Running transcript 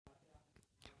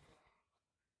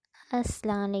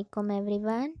Assalamualaikum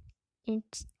everyone.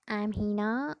 I'm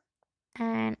Hina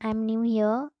and I'm new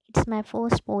here. It's my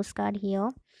first postcard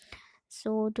here.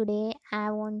 So today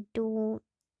I want to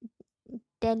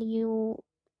tell you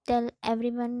tell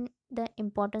everyone the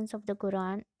importance of the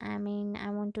Quran. I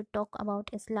want to talk about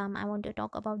Islam. I want to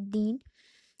talk about Deen.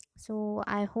 So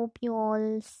I hope you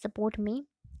all support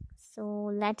me. So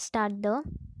let's start the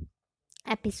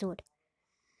episode.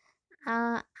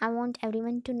 I want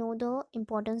everyone to know the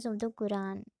importance of the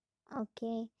Quran.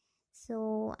 Okay,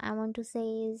 so I want to say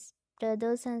is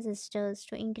brothers and sisters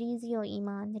to increase your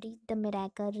iman, read the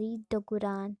miracle, read the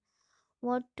Quran.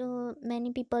 What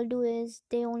many people do is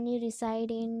they only reside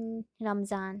in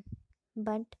Ramzan,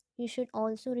 but you should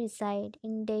also reside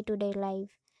in day to day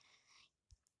life.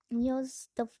 Here's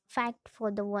the fact for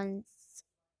the ones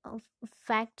of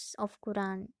facts of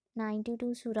Quran.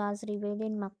 92 surahs revealed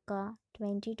in Makkah,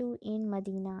 22 in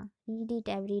Medina. Read it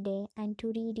every day, and to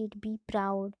read it be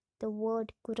proud. The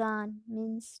word Quran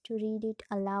means to read it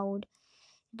aloud.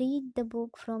 Read the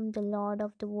book from the Lord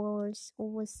of the worlds,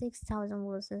 over 6,000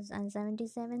 verses and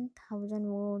 77,000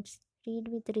 words. Read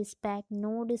with respect,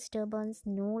 no disturbance,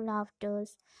 no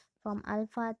laughters. From Al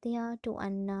Fatiha to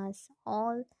Annas,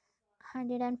 all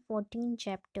 114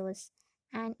 chapters,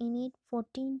 and in it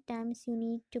 14 times you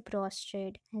need to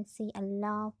prostrate and say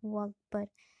Allahu Akbar,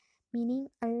 meaning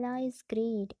Allah is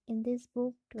great. In this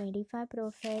book, 25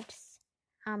 prophets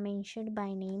are mentioned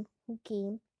by name who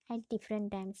came at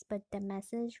different times, but the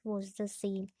message was the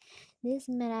same. This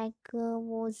miracle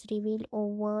was revealed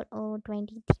over a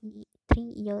 23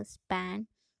 year span,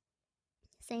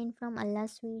 sent from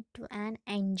Allah's way to an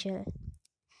angel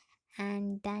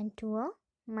and then to a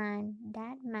man.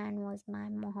 That man was my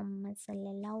Muhammad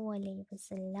sallallahu alaihi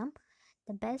wasallam,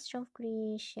 the best of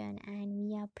creation, and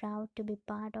we are proud to be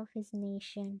part of his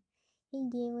nation. He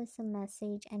gave us a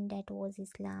message, and that was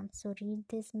Islam. So read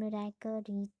this miracle,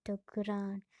 read the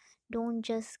Quran. Don't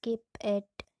just keep it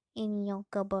in your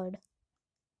cupboard.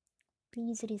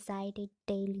 Please recite it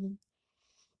daily.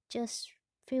 Just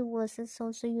few verses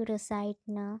also you recite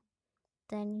now,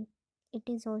 then it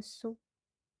is also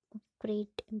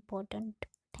great important.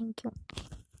 Thank you.